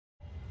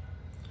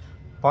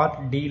Part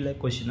D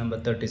question number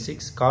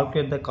 36.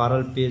 Calculate the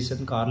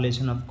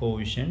correlation of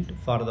coefficient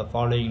for the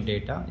following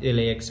data.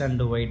 இதில் x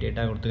and y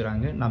data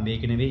கொடுத்துக்கிறாங்க. நம்ம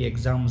ஏற்கனவே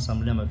exam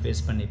சம்மில் நம்ம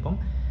ஃபேஸ் பண்ணிப்போம்.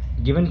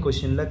 given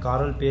questionல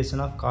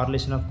correlation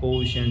of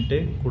coefficient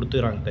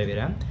கொடுத்துக்கிறாங்க தவிர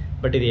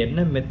பட் இது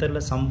என்ன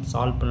மெத்தடில் சம்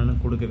சால்வ்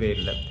பண்ணணும்னு கொடுக்கவே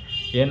இல்லை.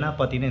 ஏன்னா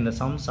பார்த்தீங்கன்னா இந்த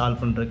சம்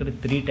சால்வ் பண்ணுறதுக்கு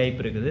 3 டைப்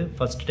இருக்குது.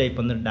 ஃபர்ஸ்ட் டைப்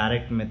வந்து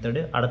டைரக்ட்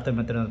மெத்தடு, அடுத்த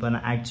மெத்தட் வந்து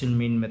பார்த்தீங்கன்னா ஆக்சுவல்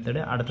மீன்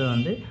மெத்தடு, அடுத்தது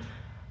வந்து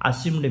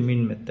assumed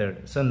mean method.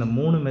 ஸோ இந்த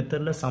 3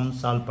 மெத்தடில் சம்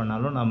சால்வ்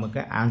பண்ணாலும்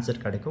நமக்கு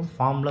ஆன்சர் கிடைக்கும்.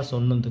 ஃபார்முலா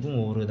சொன்னதுக்கும்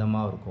ஒவ்வொரு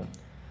விதமாக இருக்கும்.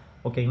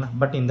 ஓகேங்களா?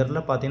 பட் இந்த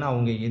இடத்துல பார்த்தீங்கன்னா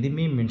அவங்க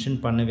எதுவுமே மென்ஷன்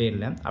பண்ணவே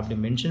இல்லை. அப்படி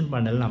மென்ஷன்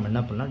பண்ணல நம்ம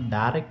என்ன பண்ணலாம்,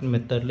 டைரக்ட்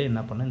மெத்தடில்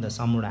என்ன பண்ணலாம், இந்த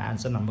சம்மோட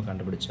ஆன்சர் நம்ம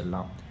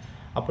கண்டுபிடிச்சிடலாம்.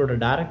 அப்போட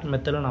டைரக்ட்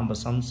மெத்தடில் நம்ம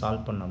சம்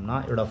சால்வ் பண்ணோம்னா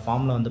இதோட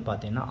ஃபார்முலா வந்து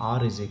பார்த்தீங்கன்னா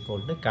R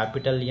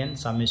 = N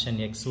summation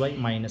xy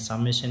minus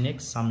summation x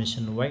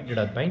summation y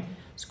divided by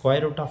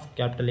square root of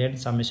N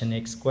summation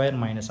x square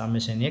minus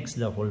summation x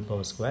the whole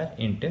power square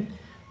into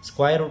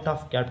square root of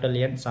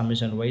N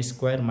summation y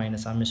square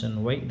minus summation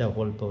y the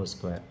whole power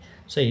square.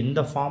 So இந்த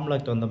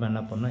ஃபார்முலாக்கு வந்து நம்ம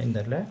என்ன பண்ணோம், இந்த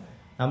இடத்துல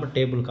நம்ம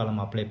table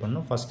காலம் apply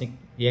பண்ணணும். First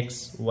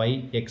X Y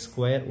X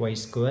square Y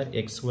square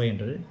X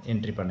ஒய்ன்றது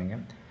entry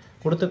பண்ணுங்கள்.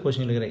 கொடுத்த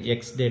கொஸ்டினில் இருக்கிற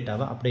எக்ஸ்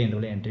டேட்டாவை அப்படியே இந்த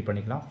என்ட்ரி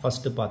பண்ணிக்கலாம்.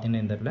 ஃபஸ்ட்டு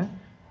பார்த்தீங்கன்னா இந்த இடத்துல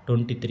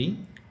 23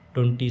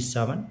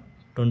 27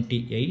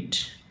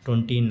 28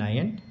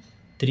 29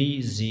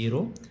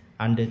 30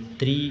 அண்டு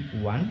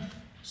 31.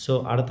 ஸோ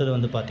அடுத்தது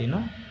வந்து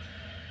பார்த்தீங்கன்னா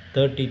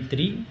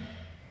 33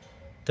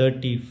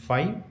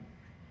 35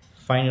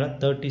 ஃபைனலாக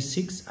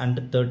 36 அண்ட்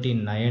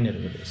 39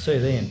 இருக்குது. ஸோ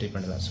இதை என்ட்ரி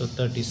பண்ணிடலாம். So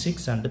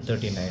 36 and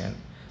 39.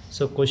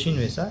 ஸோ கொஷின்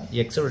வைஸாக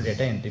எக்ஸோட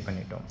டேட்டா என்ட்ரி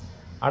பண்ணிட்டோம்.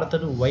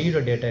 அடுத்தது ஒய்யோட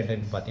டேட்டா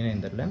என்னன்னு பார்த்தீங்கன்னா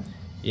இந்த இடத்துல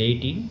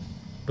 18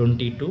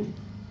 22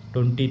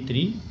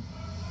 23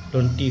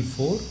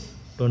 24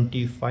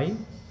 25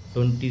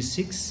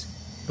 26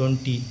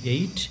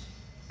 28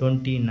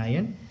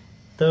 29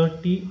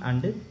 30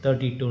 அண்டு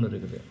 32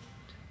 இருக்குது.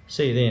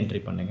 ஸோ இதை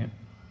என்ட்ரி பண்ணுங்கள்.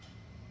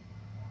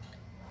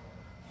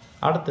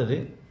 அடுத்தது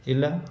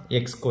இல்லை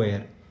எக்ஸ்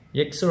ஸ்கொயர்,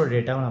 எக்ஸோட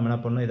டேட்டாவை நம்ம என்ன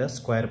பண்ணணும், இதை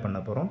ஸ்கொயர் பண்ண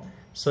போகிறோம்.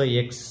 ஸோ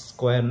எக்ஸ்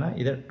ஸ்கொயர்னால்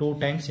இதை 2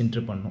 டைம்ஸ்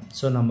இன்ட்ரு பண்ணணும்.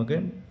 ஸோ நமக்கு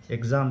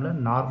எக்ஸாமில்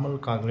நார்மல்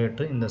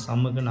கால்குலேட்டர் இந்த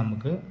சம்முக்கு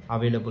நமக்கு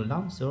அவைலபிள்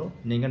தான். ஸோ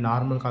நீங்கள்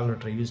நார்மல்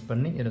கால்குலேட்டரை யூஸ்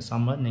பண்ணி இந்த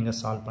சம்மை நீங்கள்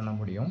சால்வ் பண்ண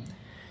முடியும்.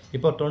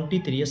 இப்போ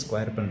 23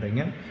 ஸ்கொயர்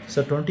பண்ணுறீங்க. ஸோ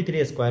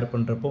 23 ஸ்கொயர்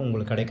பண்ணுறப்போ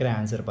உங்களுக்கு கிடைக்கிற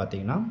ஆன்சர்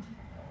பார்த்தீங்கன்னா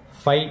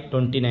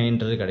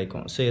 529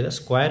 கிடைக்கும். ஸோ இதை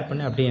ஸ்கொயர்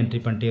பண்ணி அப்படியே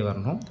என்ட்ரி பண்ணிட்டே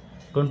வரணும்.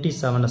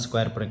 27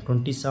 ஸ்கொயர் பண்ணுறேன்.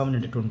 27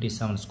 ×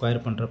 27 ஸ்கொயர்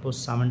பண்ணுறப்போ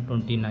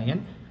 729.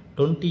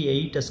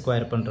 28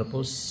 ஸ்கொயர் பண்ணுறப்போ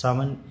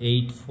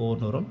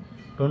 784 வரும்.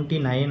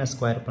 29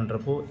 ஸ்கொயர்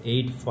பண்ணுறப்போ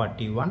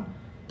 841.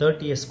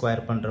 30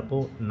 ஸ்கொயர் பண்ணுறப்போ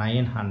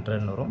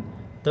 900 வரும்.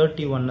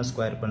 31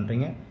 ஸ்கொயர்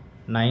பண்ணுறீங்க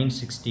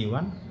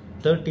 961.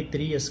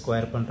 33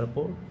 ஸ்கொயர்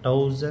பண்ணுறப்போ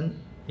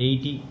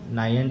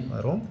 1089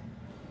 வரும்.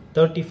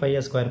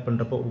 35 ஸ்கொயர்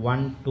பண்ணுறப்போ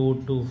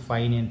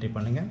 1225 என்ட்ரி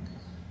பண்ணுங்கள்.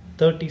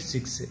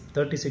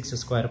 36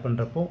 ஸ்கொயர்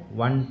பண்ணுறப்போ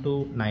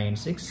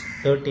 1296.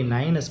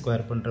 39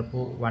 ஸ்கொயர் பண்ணுறப்போ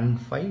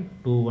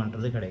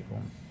 1521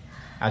 கிடைக்கும்.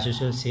 As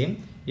usual same.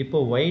 இப்போ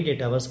ஒய்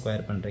டேட்டாவை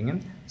ஸ்கொயர் பண்ணுறீங்க.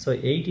 ஸோ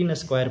 18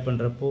 ஸ்கொயர்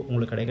பண்ணுறப்போ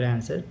உங்களுக்கு கிடைக்கிற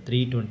ஆன்சர்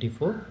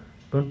 324.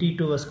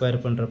 22 ஸ்கொயர்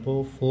பண்ணுறப்போ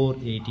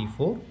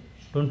 484.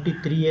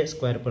 23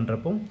 ஸ்கொயர்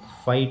பண்ணுறப்போ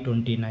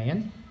 529.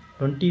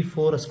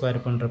 24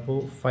 ஸ்கொயர் பண்ணுறப்போ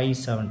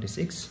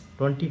 576.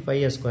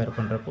 25 ஸ்கொயர்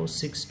பண்ணுறப்போ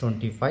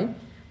 625.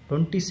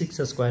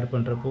 26 ஸ்கொயர்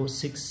பண்ணுறப்போ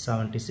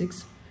 676.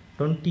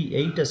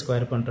 28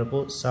 ஸ்கொயர் பண்ணுறப்போ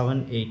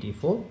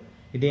 784.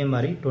 இதே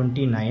மாதிரி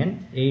 29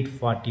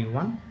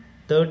 841.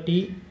 30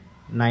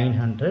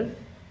 900.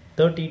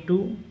 32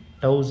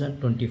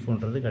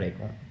 1024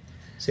 கிடைக்கும்.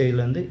 ஸோ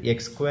இதில் வந்து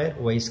X square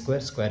Y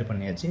square square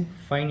பண்ணியாச்சு.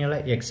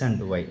 ஃபைனலாக எக்ஸ்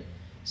அண்ட் ஒய்.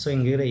 ஸோ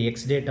இங்கே இருக்கிற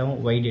எக்ஸ் டேட்டாவும்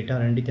ஒய்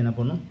டேட்டாவும் ரெண்டுத்தையும் என்ன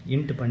பண்ணணும்,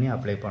 இன்ட்டு பண்ணி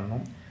அப்ளை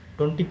பண்ணணும்.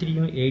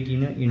 23யும்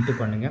 18யும் இன்ட்டு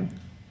பண்ணுங்கள்.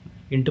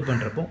 இன்ட்டு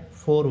பண்ணுறப்போ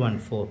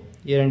 414.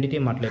 இது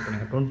ரெண்டுத்தையும் மல்டிப்ளை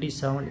பண்ணுங்கள்.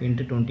 27 ×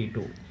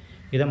 22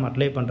 இதை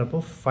மல்டிப்ளை பண்ணுறப்போ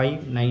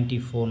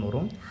 594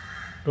 வரும்.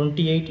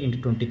 28 ×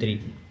 23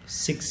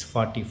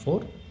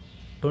 644.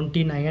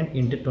 29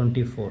 ×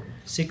 24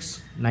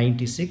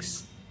 696.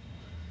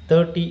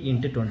 30 ×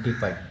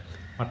 25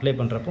 மல்டிப்ளை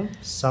பண்ணுறப்போ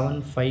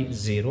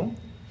 750.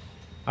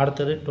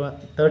 அடுத்தது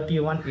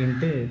 31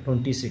 ×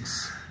 26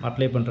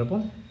 மல்டிப்ளை பண்ணுறப்போ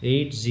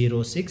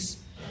 806.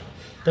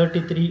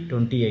 33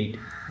 28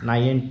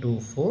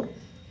 924.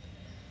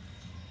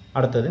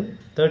 அடுத்தது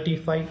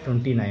 35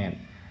 29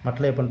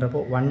 மல்டிப்ளை பண்ணுறப்போ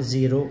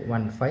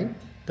 1015.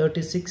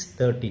 36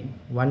 30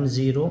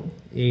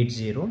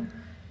 1080.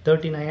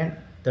 39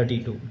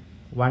 32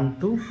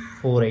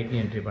 1248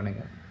 என்ட்ரி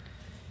பண்ணுங்கள்.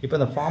 இப்போ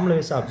இந்த ஃபார்முலா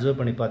வைஸ் அப்சர்வ்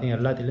பண்ணி பார்த்தீங்கன்னா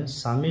எல்லாத்துலேயும்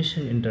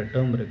சமேஷன் என்ற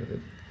டேர்ம் இருக்குது.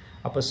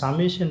 அப்போ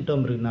சமேஷன்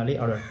டேர்ம் இருக்குனாலே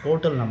அதோட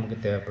டோட்டல் நமக்கு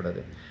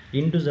தேவைப்படுது.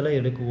 இண்டிவிஜுவலாக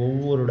இதுக்கு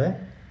ஒவ்வொருட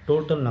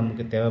டோட்டல்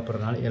நமக்கு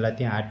தேவைப்படுறதுனால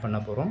எல்லாத்தையும் ஆட் பண்ண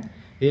போகிறோம்.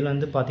 இதில்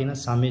வந்து பார்த்தீங்கன்னா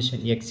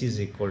summation X is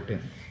equal to,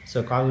 so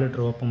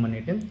calculator open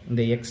பண்ணிவிட்டு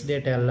இந்த எக்ஸ்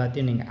டேட்டா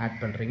எல்லாத்தையும் நீங்கள் ஆட்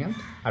பண்ணுறீங்க.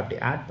 அப்படி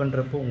ஆட்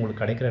பண்ணுறப்போ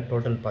உங்களுக்கு கிடைக்கிற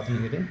டோட்டல்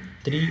பார்த்தீங்கன்னா இது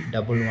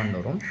 311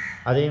 வரும்.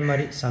 அதே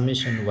மாதிரி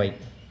சமேஷன் ஒய்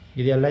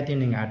இது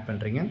எல்லாத்தையும் நீங்கள் ஆட்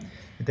பண்ணுறீங்க.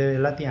 இது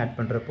எல்லாத்தையும் ஆட்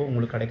பண்ணுறப்போ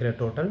உங்களுக்கு கிடைக்கிற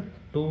டோட்டல்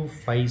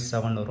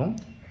 257 வரும்.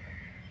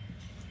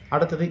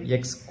 அடுத்தது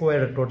எக்ஸ்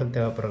ஸ்கொயர் டோட்டல்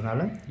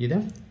தேவைப்படுறதுனால இதை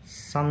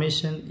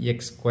summation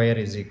X square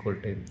is equal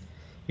to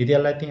இது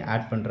எல்லாத்தையும்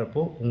ஆட்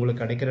பண்ணுறப்போ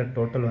உங்களுக்கு கிடைக்கிற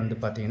டோட்டல் வந்து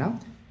பார்த்தீங்கன்னா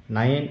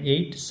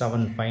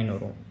 9875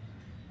 வரும்.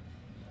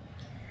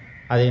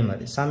 அதே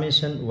மாதிரி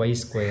சமேஷன் ஒய்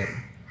ஸ்கொயர்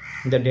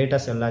இந்த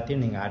டேட்டாஸ்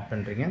எல்லாத்தையும் நீங்கள் ஆட்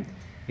பண்ணுறீங்க.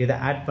 இதை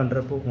ஆட்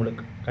பண்ணுறப்போ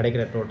உங்களுக்கு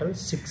கிடைக்கிற டோட்டல்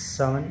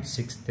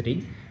 6763.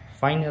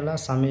 ஃபைனலாக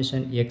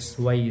summation X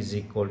Y is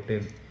equal to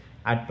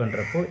add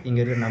பண்ணுறப்போ இங்கே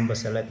இருக்கிற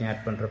நம்பர்ஸ் எல்லாத்தையும்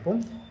ஆட் பண்ணுறப்போ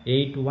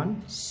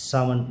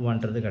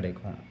 8171ன்றது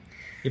கிடைக்கும்.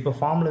 இப்போ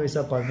ஃபார்முலா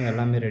வைஸாக பார்த்தீங்கன்னா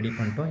எல்லாமே ரெடி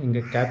பண்ணிட்டோம்.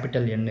 இங்கே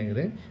கேபிட்டல்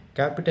எண்ணுங்குது.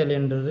 கேபிட்டல்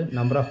என்றது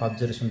நம்பர் ஆஃப்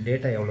அப்சர்வேஷன்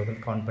டேட்டா எவ்வளோ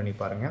கவுண்ட் பண்ணி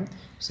பாருங்கள்.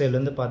 ஸோ இதில்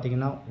வந்து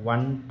பார்த்தீங்கன்னா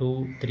 1 2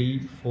 3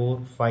 4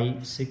 5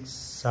 6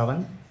 7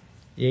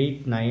 8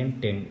 9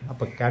 10.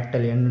 அப்போ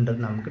கேபிட்டல்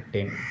எண்ணுன்றது நமக்கு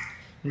 10.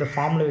 இந்த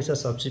ஃபார்முலா வைஸாக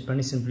சப்ஸ்டிட்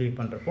பண்ணி சிம்பிளிஃபை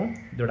பண்ணுறப்போ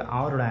இதோட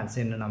ஆரோட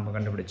ஆன்சர் என்ன நம்ம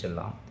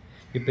கண்டுபிடிச்சிடலாம்.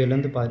 இப்போ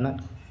இதுலேருந்து பார்த்தீங்கன்னா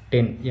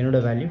 10 என்னோட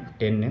வேல்யூ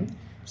 10.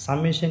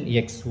 சம்மேஷன்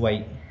எக்ஸ் ஒய்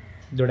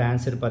இதோட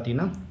ஆன்சர்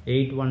பார்த்தீங்கன்னா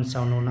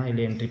 8171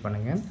 இல்லை என்ட்ரி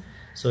பண்ணுங்கள்.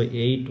 So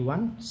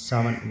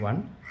 8171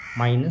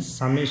 minus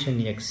summation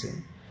X.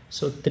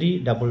 So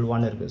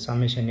 311 இருக்குது.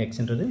 சம்மேஷன்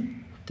எக்ஸ்ன்றது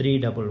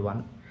 311.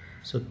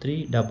 ஸோ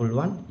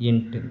 311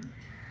 இன்ட்டு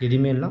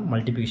இதுவுமே எல்லாம்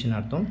மல்டிப்ளிகேஷன்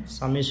அர்த்தம்.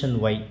 Summation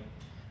Y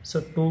so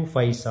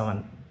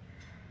 257.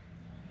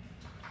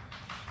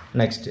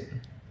 நெக்ஸ்ட்டு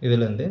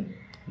இதுலேருந்து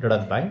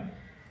divide by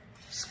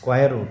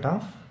square root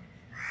of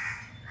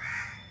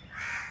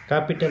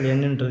capital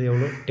என்னன்றது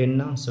எவ்வளோ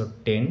 10. So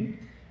 10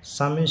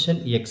 summation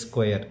X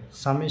square.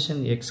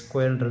 Summation X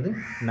ஸ்கொயர்ன்றது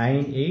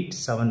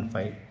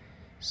 9875.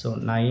 So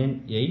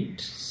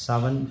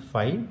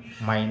 9875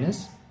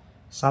 minus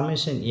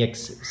summation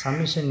X.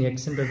 Summation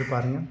எக்ஸ்ன்றது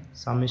பாருங்கள்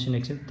summation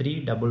X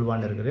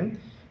 311 இருக்குது.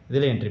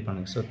 இதில் என்ட்ரி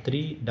பண்ணுங்கள். So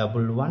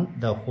 311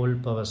 the whole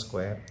power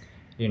square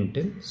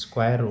into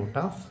square root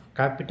of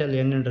capital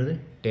என்னன்றது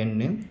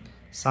 10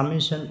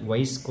 summation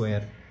Y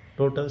square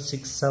total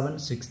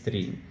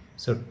 6763.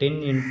 So 10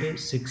 into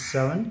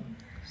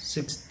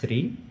 6763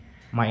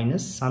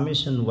 minus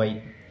summation y.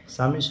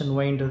 Summation y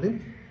என்றது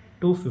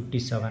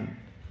 257.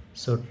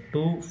 So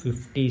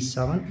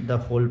 257 the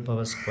whole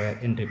power square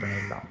entry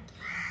பண்ணிடலாம்.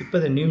 இப்போ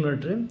இந்த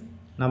numerator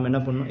நம்ம என்ன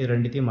பண்ணணும், இது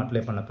ரெண்டுத்தையும்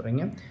மல்டிப்ளை பண்ண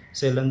போகிறீங்க.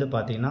 ஸோ இதுலேருந்து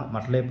பார்த்தீங்கன்னா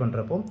மல்டிப்ளை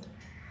பண்ணுறப்போ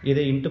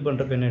இதை இன்ட்டு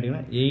பண்ணுறப்போ என்ன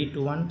எடுங்கன்னா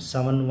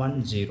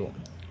 81710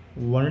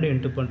 1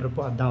 இன்ட்டு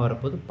பண்ணுறப்போ அதுதான்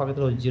வரப்போது.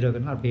 பக்கத்தில் ஒரு 0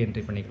 இருக்குன்னா அப்படியே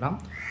என்ட்ரி பண்ணிக்கலாம்.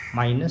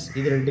 மைனஸ்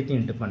இது ரெண்டுத்தையும்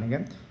இன்ட்டு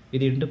பண்ணுங்கள்.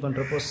 இது இன்ட்டு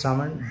பண்ணுறப்போ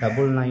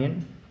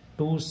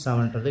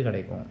 79927ன்றது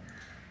கிடைக்கும்.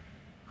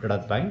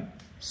 Divide by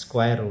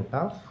square root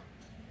of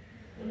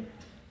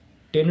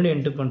 10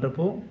 into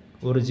பண்ணுறப்போ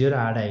ஒரு 0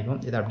 ஆட்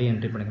ஆகிக்கும். இதை அப்படியே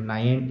என்ட்ரி பண்ணுங்கள்.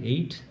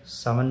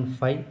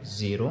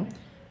 98750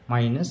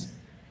 மைனஸ்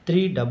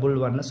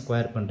 311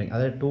 ஸ்கொயர் பண்ணுறீங்க.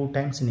 அதாவது 2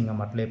 டைம்ஸ் நீங்கள்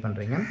மல்டிப்ளை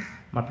பண்ணுறீங்க.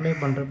 மல்டிப்ளை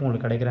பண்ணுறப்போ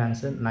உங்களுக்கு கிடைக்கிற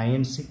ஆன்சர்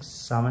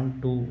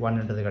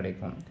 96721ன்றது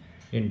கிடைக்கும்.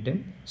 இன்ட்டு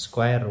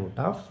ஸ்கொயர்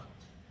ரூட் ஆஃப்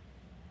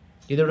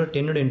இதோட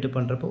 10 இன்ட்டு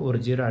பண்ணுறப்போ ஒரு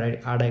 0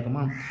 ஆட்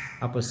ஆகிக்குமா.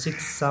 அப்போ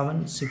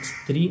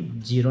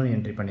 67630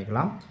 என்ட்ரி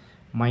பண்ணிக்கலாம்.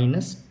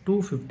 மைனஸ்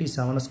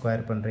 257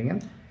 ஸ்கொயர் பண்ணுறீங்க.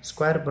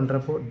 ஸ்கொயர்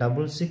பண்ணுறப்போ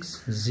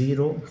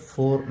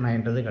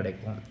 66049ன்றது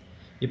கிடைக்கும்.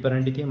 இப்போ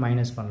ரெண்டுத்தையும்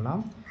மைனஸ்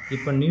பண்ணலாம்.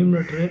 இப்போ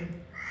நியூமரேட்டரு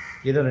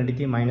இதை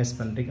ரெண்டுத்தையும் மைனஸ்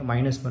பண்ணுறீங்க.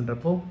 மைனஸ்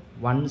பண்ணுறப்போ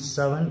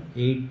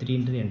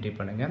 1783ன்றது என்ட்ரி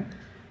பண்ணுங்கள்.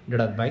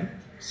 Divide by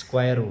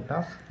square root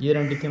of இது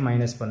ரெண்டுத்தையும்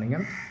மைனஸ்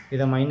பண்ணுங்கள்.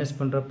 இதை மைனஸ்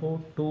பண்ணுறப்போ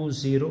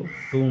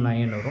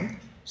 2029 வரும்.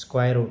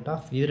 ஸ்கொயர் ரூட்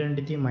ஆஃப் இது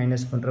ரெண்டுத்தையும்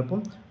மைனஸ் பண்ணுறப்போ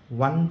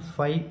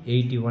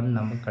 1581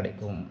 நமக்கு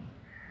கிடைக்கும்.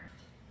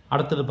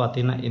 அடுத்தது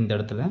பார்த்திங்கன்னா இந்த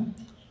இடத்துல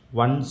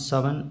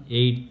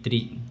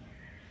 1783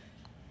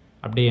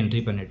 அப்படியே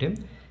என்ட்ரி பண்ணிவிட்டு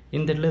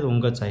இந்த இடத்துல இது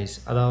உங்கள் சாய்ஸ்.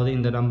 அதாவது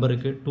இந்த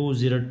நம்பருக்கு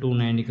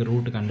 2029க்கு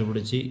ரூட்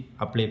கண்டுபிடிச்சி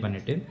அப்ளை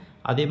பண்ணிவிட்டு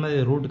அதே மாதிரி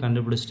ரூட்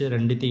கண்டுபிடிச்சிட்டு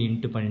ரெண்டுத்தையும்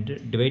இன்ட்டு பண்ணிவிட்டு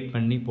டிவைட்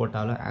பண்ணி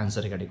போட்டாலும்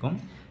ஆன்சர் கிடைக்கும்.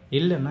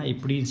 இல்லைன்னா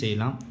இப்படியும்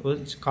செய்யலாம். ஒரு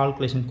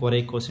கால்குலேஷன்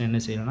குறை கொஸ்டின் என்ன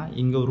செய்யலாம்னா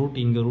இங்கே ரூட்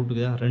இங்கே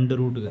ரூட்டுக்கு தான் 2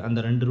 ரூட்டுக்கு அந்த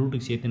 2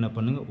 ரூட்டுக்கு சேர்த்து என்ன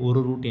பண்ணுங்கள், ஒரு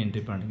ரூட்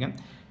என்ட்ரி பண்ணுங்கள்.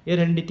 இது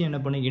ரெண்டுத்தையும் என்ன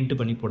பண்ணி இன்ட்டு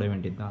பண்ணி போட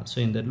வேண்டியது தான். ஸோ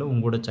இந்த இடத்துல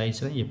உங்களோட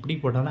சாய்ஸில் எப்படி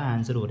போட்டாலும்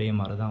ஆன்சர் ஒரே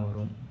மாதிரி தான்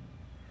வரும்.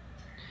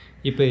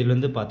 இப்போ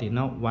இதுலேருந்து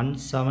பார்த்தீங்கன்னா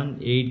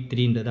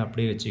 1783ன்றதை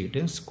அப்படியே வச்சுக்கிட்டு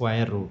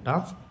ஸ்கொயர் ரூட்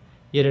ஆஃப்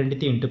இது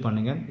ரெண்டுத்தையும் இன்ட்டு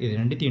பண்ணுங்கள். இது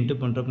ரெண்டுத்தையும் இன்ட்டு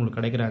பண்ணுறப்ப உங்களுக்கு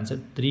கிடைக்கிற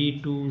ஆன்சர்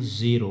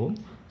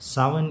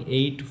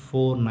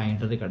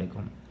 3207849ன்றது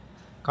கிடைக்கும்.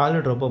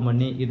 கால்குலேட்டர் ஓப்பன்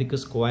பண்ணி இதுக்கு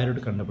ஸ்கொயர்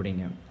ரூட்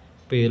கண்டுபிடிங்க.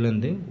 இப்போ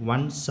இதுலேருந்து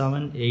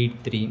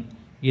 1783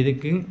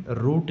 இதுக்கு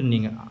ரூட்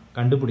நீங்கள்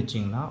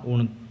கண்டுபிடிச்சிங்கன்னா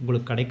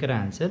உங்களுக்கு கிடைக்கிற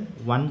ஆன்சர்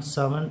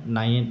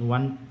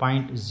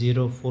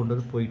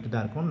 1791.04ன்றது போயிட்டு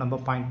தான் இருக்கும். நம்ம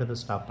பாயிண்ட்டை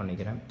ஸ்டாப்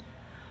பண்ணிக்கிறேன்.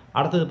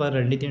 அடுத்தது பார்த்து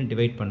ரெண்டுத்தையும்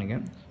டிவைட்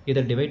பண்ணுங்கள்.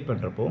 இதை டிவைட்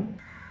பண்ணுறப்போ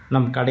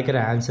நமக்கு கிடைக்கிற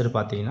ஆன்சர்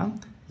பார்த்தீங்கன்னா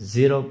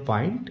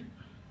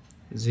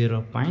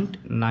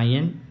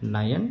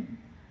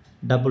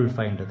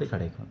 0.9955ன்றது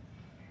கிடைக்கும்.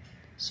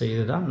 ஸோ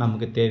இதுதான்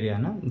நமக்கு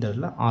தேவையான இந்த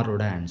இதில்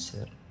ஆரோட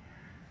ஆன்சர்.